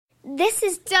This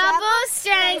is Double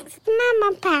Strength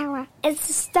Mama Power. It's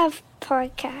a Stuff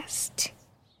podcast.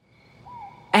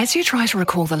 As you try to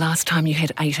recall the last time you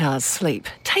had 8 hours sleep,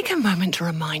 take a moment to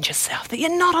remind yourself that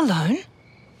you're not alone.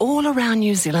 All around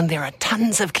New Zealand, there are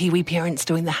tons of Kiwi parents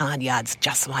doing the hard yards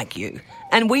just like you.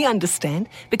 And we understand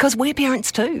because we're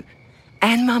parents too.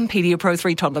 And Mum Pedia Pro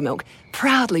 3 toddler milk,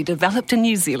 proudly developed in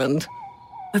New Zealand.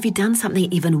 Have you done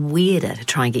something even weirder to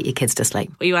try and get your kids to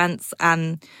sleep? We once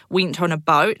went on a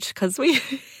boat because we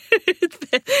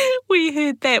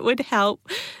heard that would help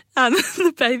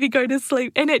the baby go to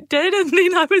sleep, and it did. And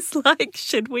then I was like,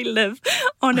 should we live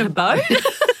on a boat?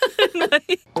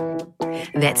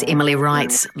 That's Emily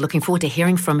Wright. Looking forward to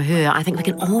hearing from her. I think we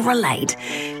can all relate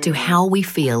to how we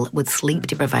feel with sleep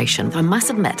deprivation. I must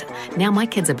admit, now my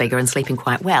kids are bigger and sleeping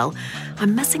quite well,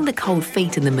 I'm missing the cold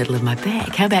feet in the middle of my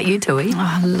back. How about you, Tui?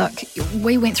 Oh, look,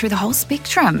 we went through the whole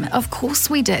spectrum. Of course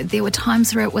we did. There were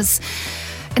times where it was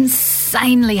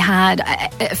insanely hard.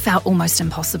 It felt almost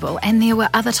impossible. And there were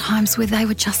other times where they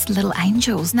were just little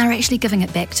angels. And they're actually giving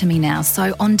it back to me now.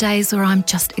 So on days where I'm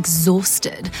just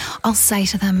exhausted, I'll say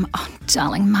to them, oh,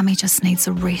 darling, Mummy just needs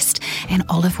a rest. And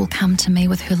Olive will come to me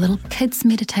with her little kids'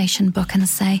 meditation book and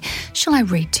say, shall I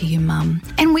read to you, Mum?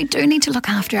 And we do need to look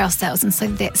after ourselves. And so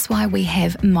that's why we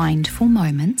have mindful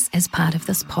moments as part of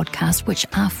this podcast, which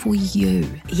are for you.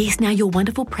 Yes, now your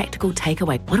wonderful practical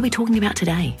takeaway. What are we talking about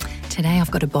today? Today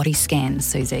I've got a body scan,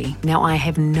 Susie. Now, I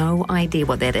have no idea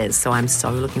what that is, so I'm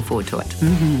so looking forward to it.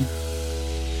 Mm-hmm.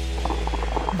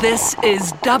 This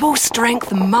is Double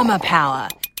Strength Mama Power.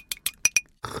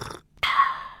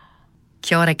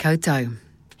 Kia ora koutou.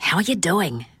 How are you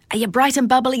doing? Are you bright and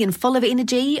bubbly and full of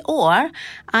energy? Or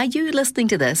are you listening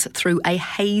to this through a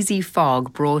hazy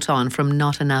fog brought on from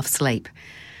not enough sleep?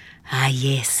 Ah,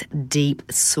 yes, deep,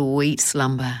 sweet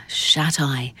slumber,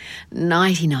 shut-eye,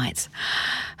 nighty nights.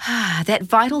 That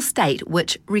vital state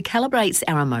which recalibrates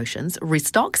our emotions,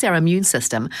 restocks our immune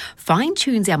system,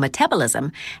 fine-tunes our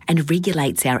metabolism, and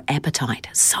regulates our appetite.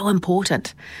 So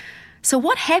important. So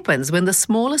what happens when the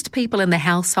smallest people in the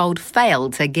household fail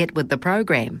to get with the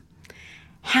program?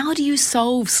 How do you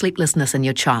solve sleeplessness in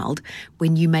your child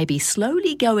when you may be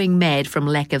slowly going mad from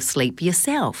lack of sleep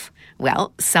yourself?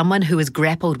 Well, someone who has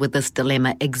grappled with this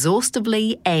dilemma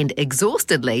exhaustively and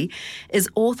exhaustedly is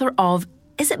author of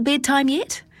Is It Bedtime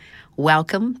Yet?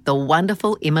 Welcome, the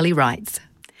wonderful Emily Wright.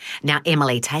 Now,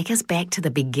 Emily, take us back to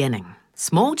the beginning.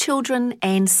 Small children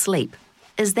and sleep.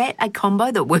 Is that a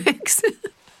combo that works?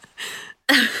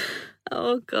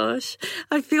 Oh, gosh.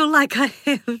 I feel like I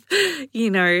have,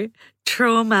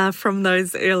 trauma from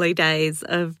those early days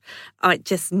of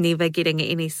just never getting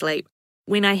any sleep.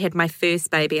 When I had my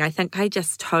first baby, I think I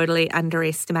just totally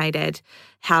underestimated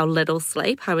how little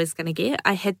sleep I was going to get.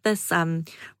 I had this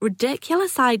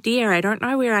ridiculous idea. I don't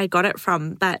know where I got it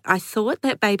from, but I thought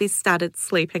that babies started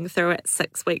sleeping through at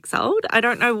 6 weeks old. I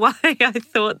don't know why I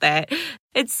thought that.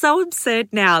 It's so absurd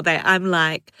now that I'm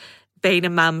like, been a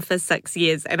mum for 6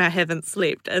 years and I haven't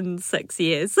slept in 6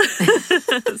 years.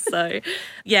 So,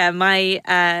 yeah,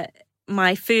 my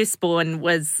firstborn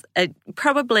was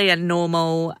probably a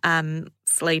normal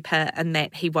sleeper in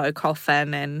that he woke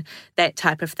often and that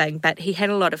type of thing, but he had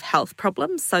a lot of health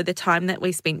problems. So the time that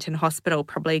we spent in hospital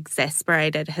probably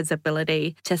exacerbated his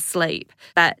ability to sleep.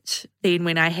 But then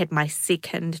when I had my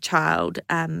second child,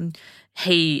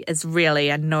 he is really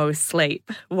a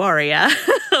no-sleep warrior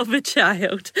of a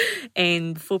child.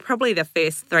 And for probably the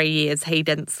first 3 years, he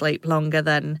didn't sleep longer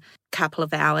than a couple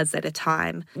of hours at a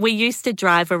time. We used to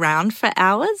drive around for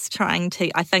hours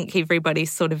I think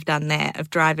everybody's sort of done that, of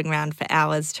driving around for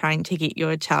hours trying to get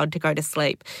your child to go to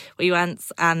sleep. We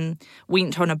once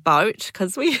went on a boat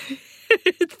because we heard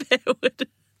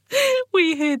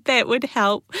that would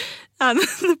help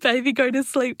the baby go to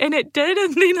sleep, and it did.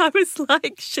 And then I was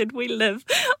like, should we live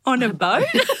on a boat?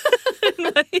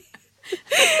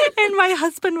 And my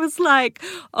husband was like,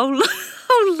 oh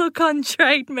look on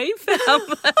Trade Me for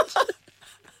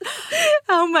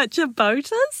how much a boat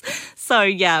is. So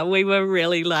yeah, we were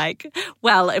really like,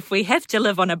 well, if we have to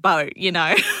live on a boat,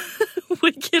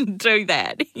 we can do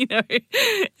that.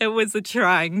 It was a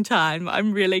trying time.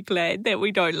 I'm really glad that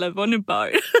we don't live on a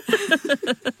boat.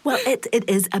 Well, it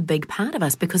is a big part of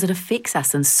us because it affects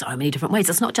us in so many different ways.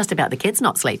 It's not just about the kids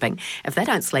not sleeping. If they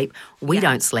don't sleep, we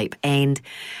don't sleep. And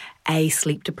a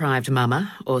sleep-deprived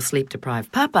mama or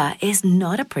sleep-deprived papa is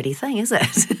not a pretty thing, is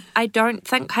it? I don't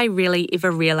think I really ever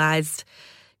realised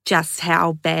just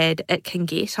how bad it can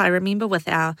get. I remember with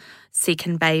our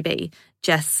second baby,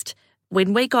 just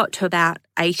when we got to about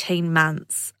 18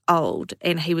 months old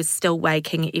and he was still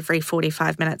waking every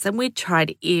 45 minutes, and we'd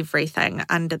tried everything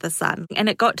under the sun. And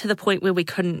it got to the point where we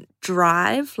couldn't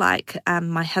drive. Like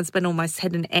my husband almost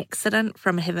had an accident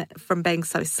from being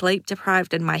so sleep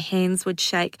deprived, and my hands would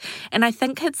shake. And I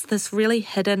think it's this really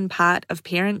hidden part of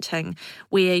parenting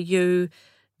where you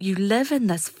live in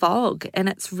this fog and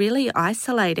it's really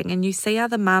isolating, and you see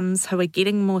other mums who are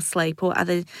getting more sleep or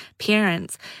other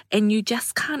parents and you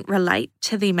just can't relate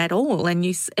to them at all. And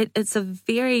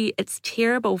it's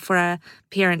terrible for a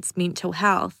parent's mental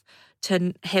health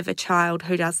to have a child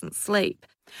who doesn't sleep.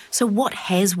 So what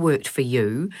has worked for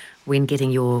you when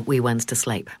getting your wee ones to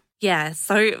sleep? Yeah,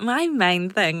 so my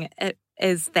main thing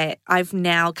is that I've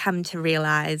now come to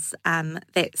realise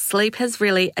that sleep is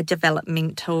really a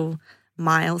developmental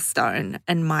milestone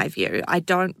in my view. I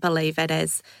don't believe it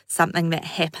is something that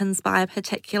happens by a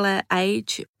particular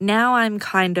age. Now I'm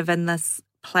kind of in this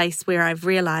place where I've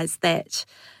realised that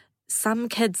some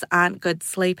kids aren't good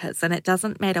sleepers, and it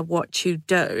doesn't matter what you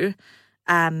do.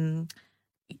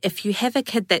 If you have a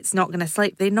kid that's not going to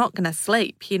sleep, they're not going to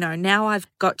sleep. You know, now I've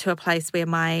got to a place where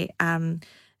my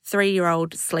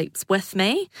 3-year-old sleeps with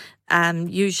me.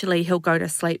 Usually he'll go to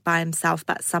sleep by himself,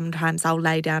 but sometimes I'll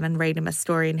lay down and read him a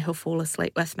story and he'll fall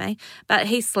asleep with me. But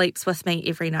he sleeps with me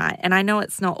every night. And I know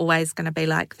it's not always going to be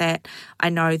like that. I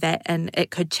know that, and it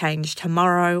could change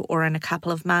tomorrow or in a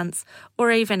couple of months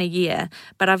or even a year.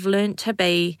 But I've learned to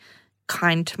be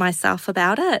kind to myself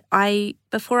about it.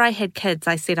 Before I had kids,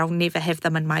 I said I'll never have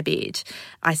them in my bed.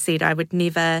 I said I would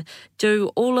never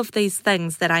do all of these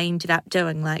things that I ended up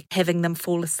doing, like having them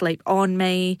fall asleep on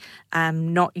me,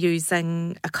 not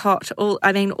using a cot,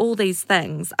 all these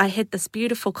things. I had this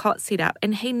beautiful cot set up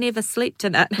and he never slept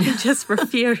in it. He just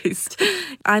refused.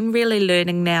 I'm really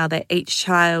learning now that each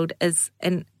child is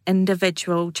an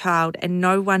individual child, and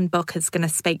no one book is going to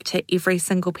speak to every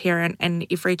single parent and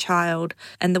every child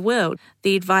in the world.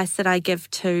 The advice that I give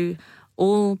to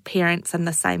all parents in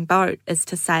the same boat is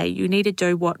to say you need to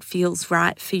do what feels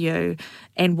right for you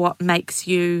and what makes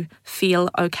you feel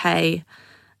okay.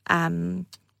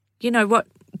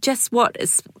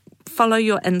 Follow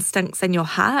your instincts and your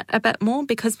heart a bit more,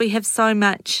 because we have so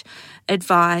much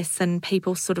advice and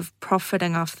people sort of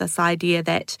profiting off this idea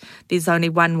that there's only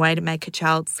one way to make a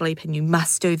child sleep and you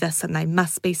must do this and they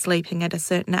must be sleeping at a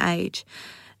certain age.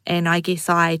 And I guess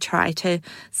I try to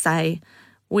say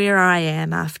where I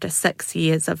am after 6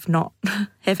 years of not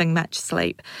having much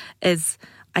sleep is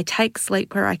I take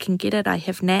sleep where I can get it. I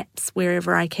have naps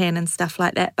wherever I can and stuff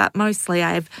like that. But mostly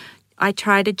I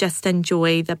try to just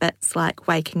enjoy the bits like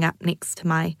waking up next to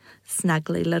my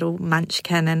snuggly little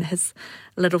munchkin and his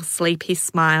little sleepy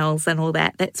smiles and all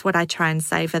that. That's what I try and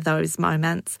savour those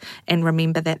moments and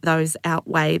remember that those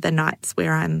outweigh the nights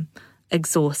where I'm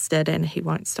exhausted and he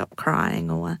won't stop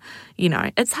crying or,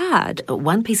 it's hard.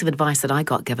 One piece of advice that I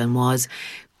got given was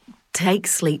take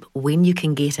sleep when you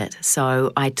can get it.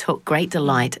 So I took great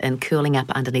delight in curling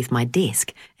up underneath my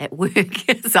desk at work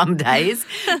some days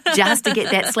just to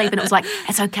get that sleep. And it was like,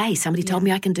 it's okay. Somebody told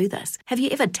me I can do this. Have you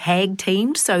ever tag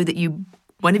teamed so that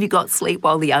one of you got sleep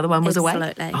while the other one was away?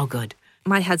 Absolutely. Oh, good.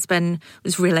 My husband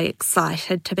was really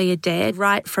excited to be a dad.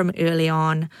 Right from early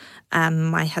on,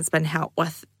 my husband helped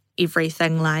with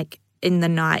everything, like in the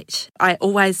night. I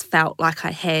always felt like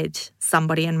I had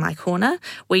somebody in my corner.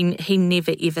 He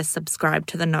never ever subscribed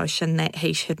to the notion that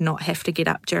he should not have to get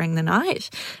up during the night,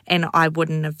 and I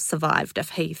wouldn't have survived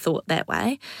if he thought that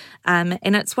way. And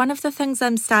it's one of the things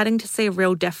I'm starting to see a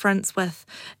real difference with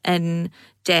in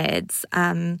dads.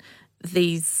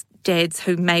 These dads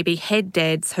who maybe had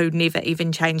dads who never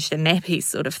even changed a nappy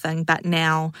sort of thing, but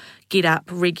now get up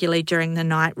regularly during the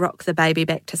night, rock the baby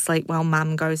back to sleep while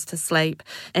mum goes to sleep.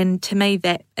 And to me,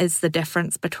 that is the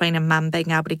difference between a mum being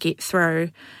able to get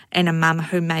through and a mum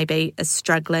who maybe is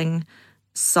struggling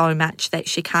so much that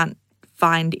she can't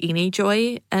find any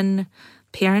joy in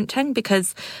parenting.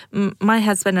 Because my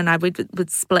husband and I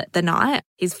would split the night.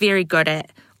 He's very good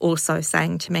at also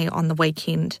saying to me on the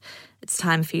weekend, it's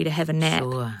time for you to have a nap.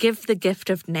 Sure. Give the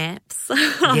gift of naps.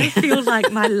 I feel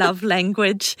like my love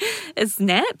language is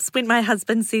naps. When my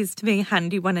husband says to me, "Hun,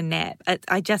 do you want a nap?"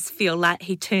 I just feel like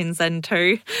he turns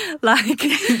into like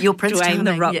your Prince Dwayne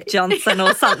The Rock Johnson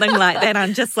or something like that.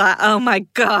 I'm just like, oh my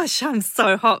gosh, I'm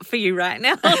so hot for you right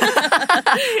now.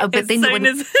 But then you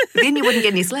wouldn't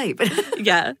get any sleep.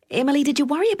 Yeah. Emily, did you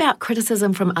worry about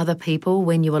criticism from other people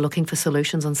when you were looking for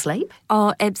solutions on sleep?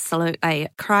 Oh, absolutely.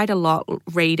 Cried a lot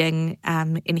reading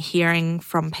and hearing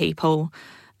from people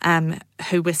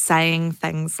who were saying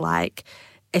things like,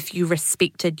 if you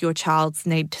respected your child's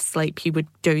need to sleep, you would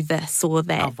do this or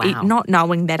that, oh, wow. Not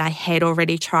knowing that I had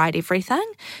already tried everything.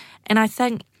 And I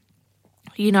think,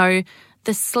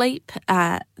 the sleep,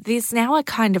 there's now a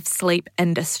kind of sleep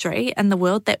industry in the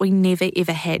world that we never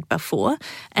ever had before.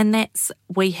 And that's,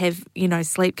 we have,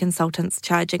 sleep consultants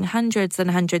charging hundreds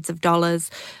and hundreds of dollars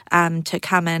to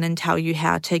come in and tell you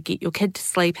how to get your kid to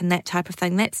sleep and that type of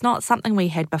thing. That's not something we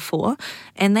had before.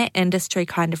 And that industry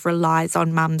kind of relies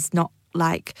on mums not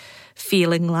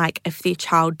feeling like if their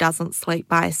child doesn't sleep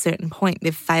by a certain point,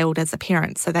 they've failed as a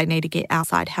parent, so they need to get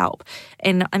outside help.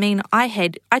 And I mean, I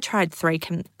tried 3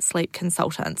 sleep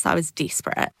consultants. I was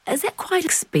desperate. Is that quite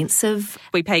expensive?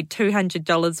 We paid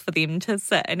 $200 for them to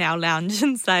sit in our lounge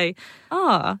and say,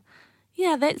 oh,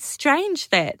 yeah, that's strange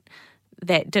that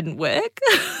didn't work,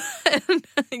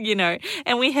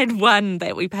 and we had one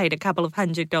that we paid a couple of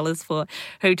 $100s for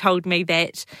who told me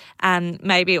that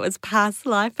maybe it was past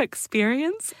life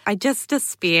experience. I just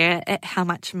despair at how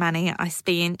much money I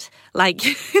spent.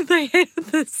 They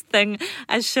have this thing,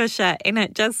 a shusher, and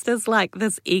it just is like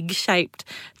this egg-shaped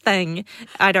thing.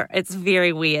 It's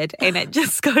very weird, and it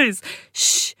just goes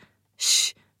shh,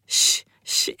 shh, shh.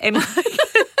 And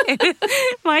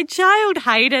my child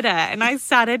hated it, and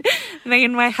me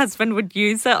and my husband would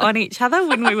use it on each other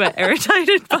when we were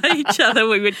irritated by each other.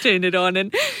 We would turn it on,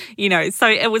 and so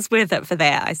it was worth it for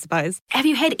that, I suppose. Have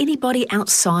you had anybody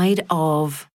outside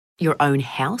of your own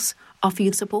house offer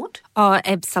you support? Oh,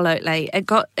 absolutely. It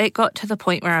got to the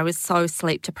point where I was so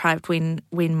sleep deprived when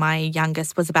my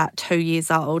youngest was about 2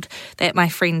 years old that my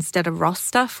friends did a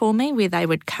roster for me where they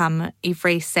would come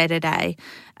every Saturday.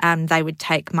 They would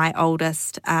take my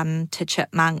oldest to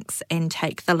Chipmunks and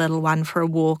take the little one for a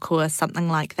walk or something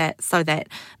like that, so that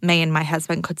me and my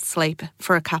husband could sleep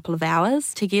for a couple of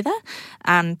hours together.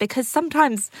 Because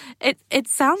sometimes it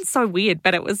sounds so weird,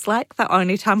 but it was like the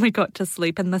only time we got to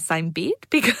sleep in the same bed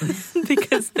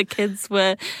because the kids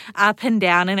were up and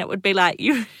down, and it would be like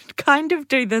you kind of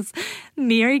do this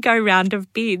merry-go-round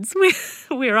of beds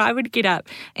where I would get up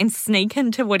and sneak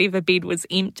into whatever bed was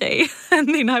empty, and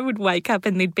then I would wake up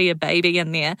and there'd be a baby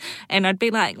in there, and I'd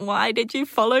be like, why did you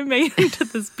follow me into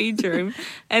this bedroom?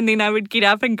 And then I would get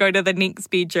up and go to the next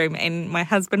bedroom, and my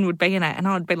husband would be in it, and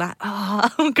I would be like, oh,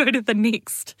 I'll go to the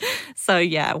next. So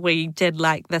yeah, we did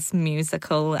this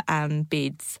musical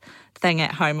beds thing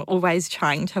at home, always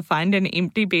trying to find an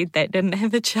empty bed that didn't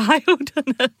have a child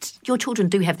in it. Your children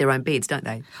do have their own beds, don't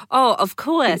they? Oh, of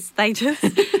course. They just,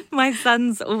 my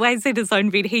son's always had his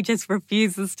own bed. He just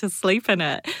refuses to sleep in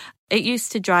it. It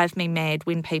used to drive me mad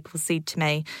when people said to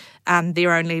me,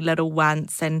 they're only little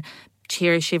once and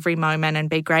cherish every moment and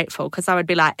be grateful, because I would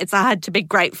be like, it's hard to be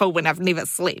grateful when I've never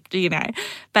slept,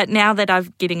 But now that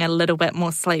I'm getting a little bit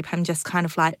more sleep, I'm just kind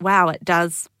of like, wow, it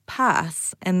does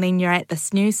pass. And then you're at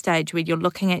this new stage where you're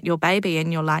looking at your baby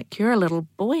and you're like, you're a little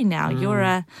boy now.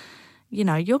 You're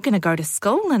you're going to go to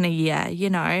school in a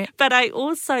year, But I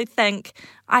also think,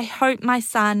 I hope my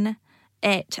son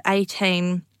at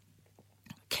 18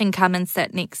 can come and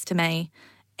sit next to me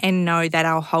and know that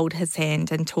I'll hold his hand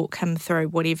and talk him through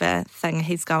whatever thing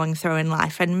he's going through in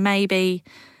life. And maybe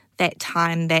that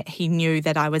time that he knew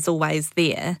that I was always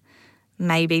there,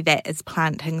 maybe that is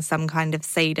planting some kind of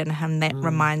seed in him that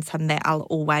reminds him that I'll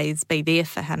always be there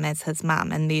for him as his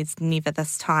mum, and there's never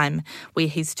this time where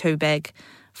he's too big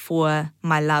for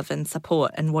my love and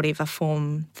support in whatever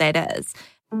form that is.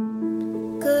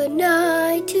 Good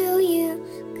night to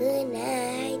you, good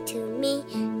night to me.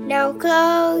 Now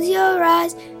close your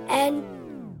eyes and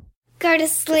go to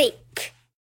sleep.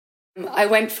 I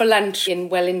went for lunch in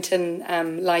Wellington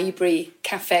Library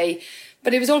Cafe,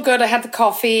 but it was all good. I had the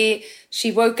coffee.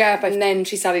 She woke up and then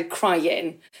she started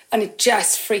crying, and it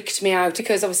just freaked me out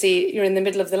because obviously you're in the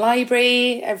middle of the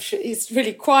library. It's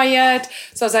really quiet.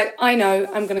 So I was like, I know,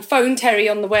 I'm going to phone Terry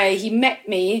on the way. He met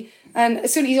me, and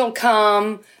as soon as he's all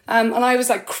calm, and I was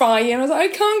like crying. I was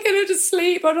like, I can't get her to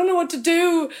sleep. I don't know what to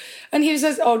do. And he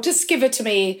says, oh, just give her to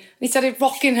me. And he started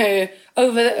rocking her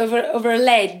over a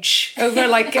ledge, over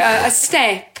like a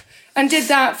step, and did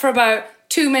that for about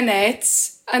 2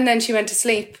 minutes. And then she went to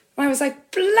sleep. And I was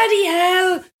like, bloody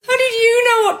hell, how did you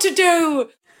know what to do?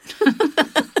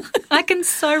 I can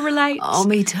so relate. Oh,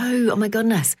 me too. Oh, my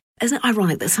goodness. Isn't it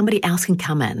ironic that somebody else can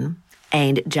come in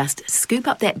and just scoop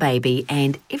up that baby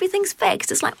and everything's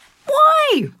fixed? It's like,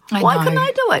 why? Why couldn't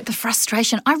I do it? The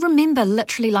frustration. I remember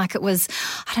literally like it was,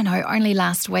 only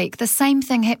last week, the same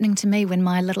thing happening to me when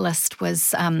my littlest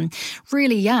was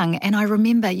really young. And I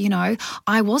remember,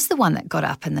 I was the one that got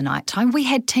up in the nighttime. We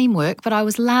had teamwork, but I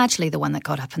was largely the one that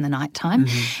got up in the nighttime.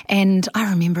 Mm-hmm. And I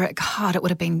remember it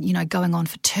would have been, going on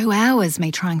for 2 hours,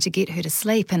 me trying to get her to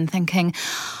sleep and thinking,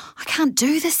 I can't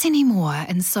do this anymore.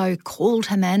 And so called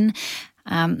him in.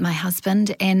 my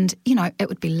husband, and, it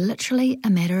would be literally a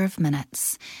matter of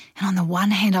minutes. And on the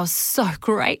one hand, I was so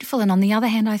grateful, and on the other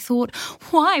hand, I thought,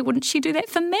 why wouldn't she do that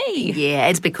for me? Yeah,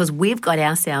 it's because we've got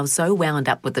ourselves so wound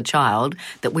up with the child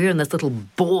that we're in this little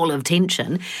ball of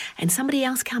tension, and somebody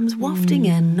else comes wafting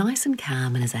in, nice and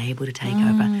calm, and is able to take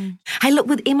over. Hey, look,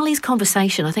 with Emily's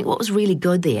conversation, I think what was really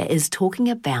good there is talking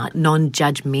about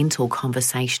non-judgmental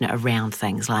conversation around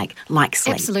things like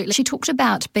sleep. Absolutely. She talked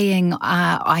about being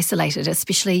isolated,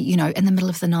 especially, in the middle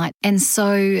of the night. And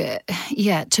so,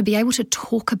 to be able to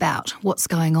talk about what's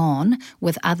going on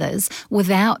with others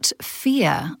without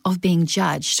fear of being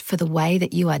judged for the way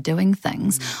that you are doing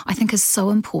things, I think is so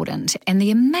important. And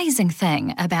the amazing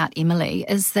thing about Emily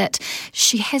is that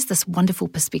she has this wonderful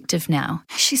perspective now.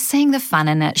 She's seeing the fun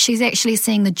in it. She's actually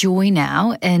seeing the joy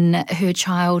now in her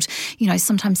child,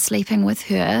 sometimes sleeping with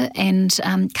her and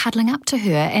cuddling up to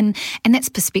her. And that's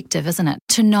perspective, isn't it?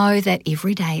 To know that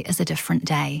every day is a different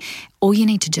day. All you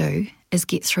need to do is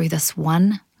get through this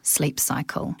one sleep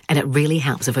cycle. And it really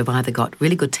helps if we've either got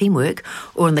really good teamwork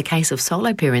or, in the case of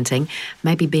solo parenting,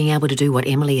 maybe being able to do what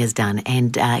Emily has done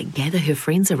and gather her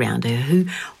friends around her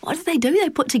what do? They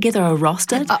put together a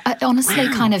roster. It honestly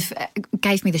kind of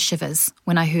gave me the shivers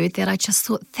when I heard that. I just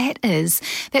thought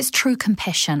that's true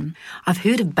compassion. I've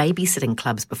heard of babysitting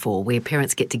clubs before where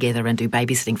parents get together and do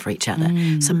babysitting for each other.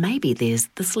 So maybe there's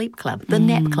the sleep club, the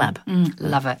nap club.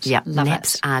 Love it. Yeah, Love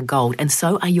naps it. are gold. And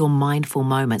so are your mindful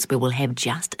moments where we'll have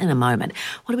just in a moment.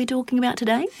 What are we talking about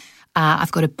today?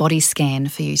 I've got a body scan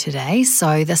for you today.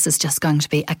 So this is just going to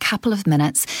be a couple of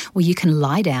minutes where you can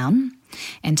lie down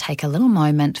and take a little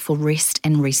moment for rest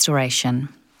and restoration.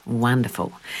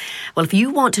 Wonderful. Well, if you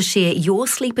want to share your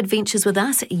sleep adventures with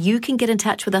us, you can get in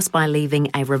touch with us by leaving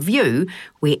a review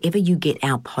wherever you get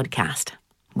our podcast.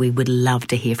 We would love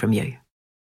to hear from you.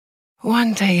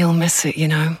 One day you'll miss it,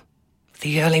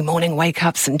 the early morning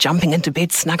wake-ups and jumping into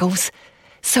bed snuggles.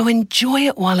 So enjoy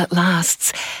it while it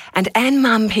lasts. And Ann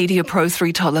Mum Pedia Pro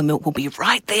 3 toddler milk will be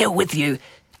right there with you.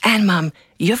 Ann Mum,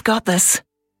 you've got this.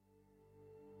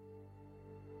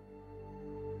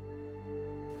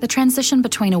 The transition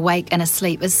between awake and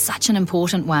asleep is such an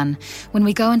important one. When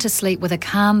we go into sleep with a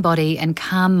calm body and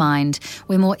calm mind,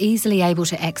 we're more easily able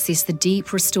to access the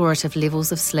deep restorative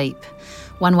levels of sleep.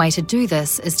 One way to do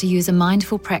this is to use a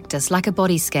mindful practice like a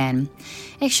body scan.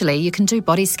 Actually, you can do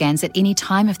body scans at any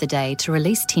time of the day to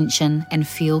release tension and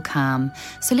feel calm.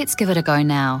 So let's give it a go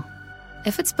now.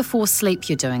 If it's before sleep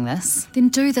you're doing this, then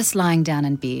do this lying down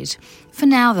in bed. For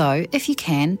now though, if you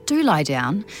can, do lie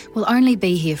down. We'll only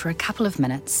be here for a couple of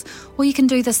minutes. Or you can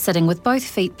do this sitting with both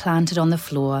feet planted on the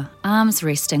floor, arms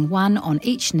resting one on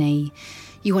each knee.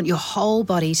 You want your whole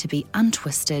body to be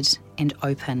untwisted and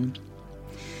open.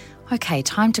 Okay,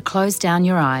 time to close down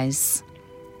your eyes.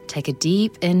 Take a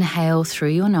deep inhale through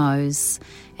your nose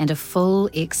and a full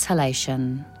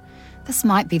exhalation. This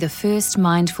might be the first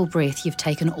mindful breath you've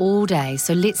taken all day,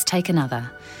 so let's take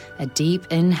another. A deep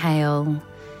inhale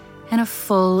and a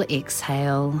full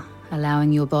exhale,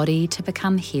 allowing your body to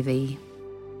become heavy.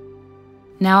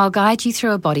 Now I'll guide you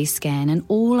through a body scan, and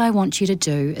all I want you to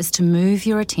do is to move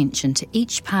your attention to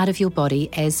each part of your body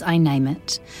as I name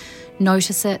it.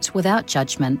 Notice it without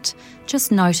judgment,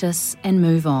 just notice and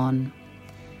move on.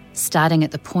 Starting at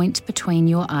the point between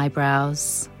your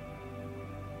eyebrows,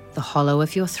 the hollow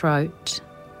of your throat,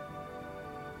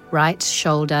 right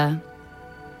shoulder,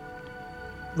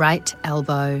 right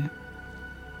elbow,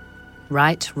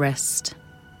 right wrist,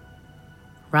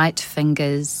 right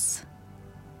fingers,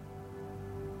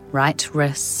 right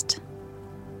wrist,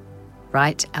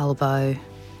 right elbow,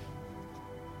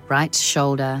 right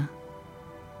shoulder,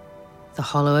 the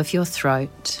hollow of your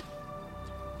throat,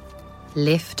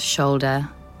 left shoulder,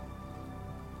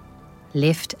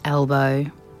 left elbow,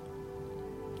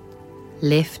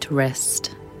 left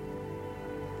wrist,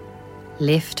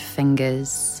 left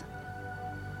fingers,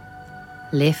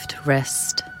 left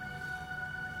wrist,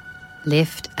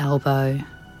 left elbow,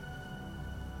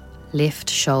 left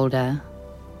shoulder,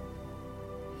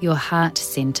 your heart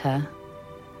center,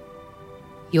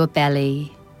 your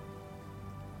belly,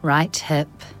 right hip,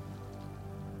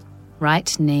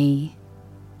 right knee,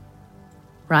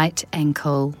 right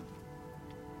ankle,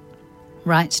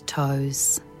 right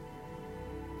toes,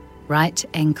 right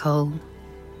ankle,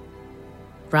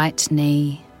 right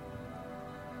knee,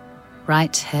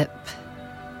 right hip,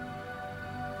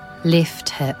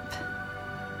 left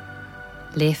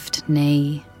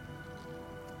knee,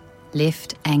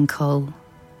 left ankle,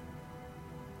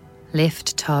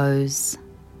 left toes,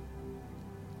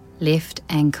 left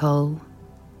ankle,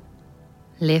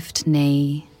 left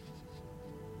knee,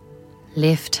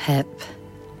 left hip,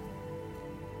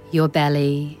 your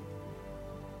belly,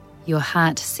 your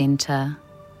heart centre,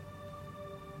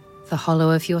 the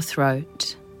hollow of your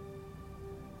throat,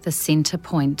 the centre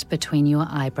point between your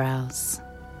eyebrows.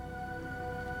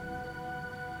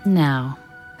 Now,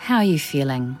 how are you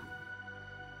feeling?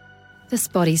 This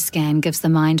body scan gives the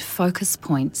mind focus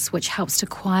points, which helps to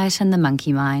quieten the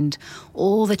monkey mind,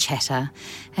 all the chatter,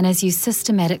 and as you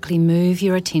systematically move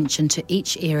your attention to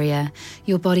each area,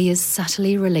 your body is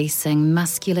subtly releasing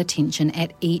muscular tension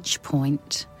at each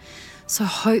point. So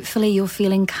hopefully you're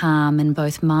feeling calm in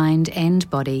both mind and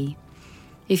body.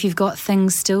 If you've got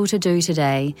things still to do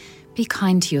today, be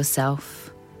kind to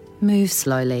yourself. Move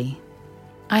slowly.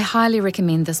 I highly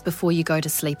recommend this before you go to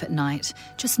sleep at night.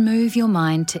 Just move your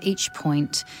mind to each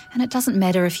point, and it doesn't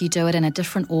matter if you do it in a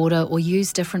different order or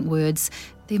use different words.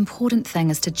 The important thing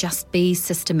is to just be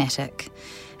systematic.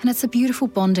 And it's a beautiful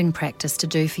bonding practice to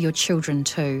do for your children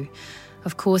too.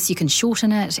 Of course, you can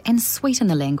shorten it and sweeten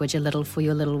the language a little for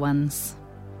your little ones.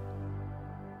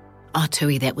 Oh,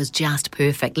 Tui, that was just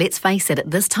perfect. Let's face it,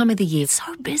 at this time of the year, it's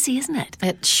so busy, isn't it?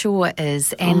 It sure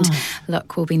is. And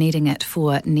look, we'll be needing it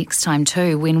for next time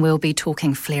too, when we'll be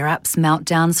talking flare-ups,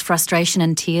 meltdowns, frustration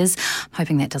and tears. I'm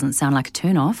hoping that doesn't sound like a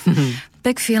turn-off.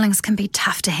 Big feelings can be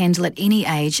tough to handle at any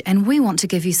age, and we want to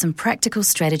give you some practical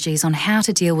strategies on how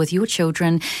to deal with your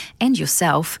children and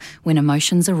yourself when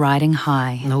emotions are riding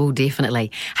high. Oh, definitely.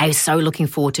 Hey, so looking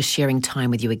forward to sharing time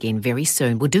with you again very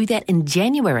soon. We'll do that in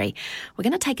January. We're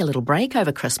going to take a little break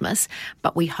over Christmas,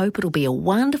 but we hope it'll be a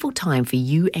wonderful time for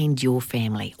you and your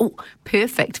family. Oh,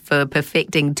 perfect for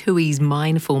perfecting Tui's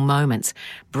mindful moments.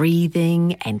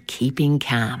 Breathing and keeping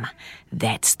calm.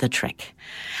 That's the trick.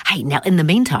 Hey, now in the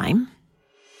meantime...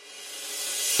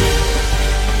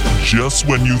 Just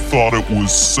when you thought it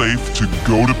was safe to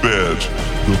go to bed,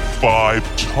 the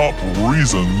 5 top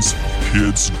reasons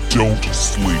kids don't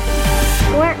sleep.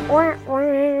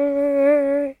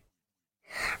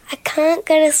 I can't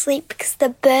go to sleep because the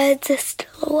birds are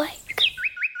still awake.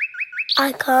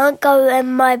 I can't go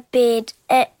in my bed.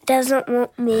 It doesn't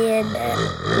want me in it.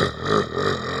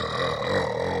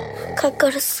 I can't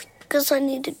go to sleep because I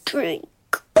need a drink.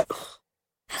 I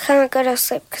can't go to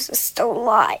sleep because it's still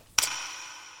light.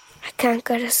 I can't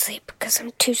go to sleep because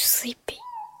I'm too sleepy.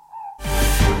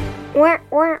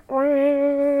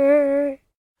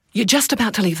 You're just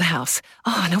about to leave the house.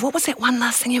 Oh, now what was that one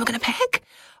last thing you were going to pack?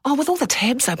 Oh, with all the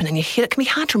tabs open in your head, it can be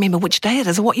hard to remember which day it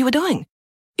is or what you were doing.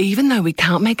 Even though we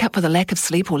can't make up for the lack of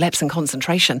sleep or lapse in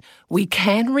concentration, we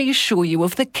can reassure you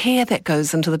of the care that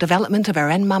goes into the development of our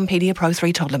Ann Mum Pedia Pro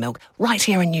 3 toddler milk right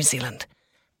here in New Zealand.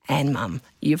 Ann Mum,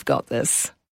 you've got this.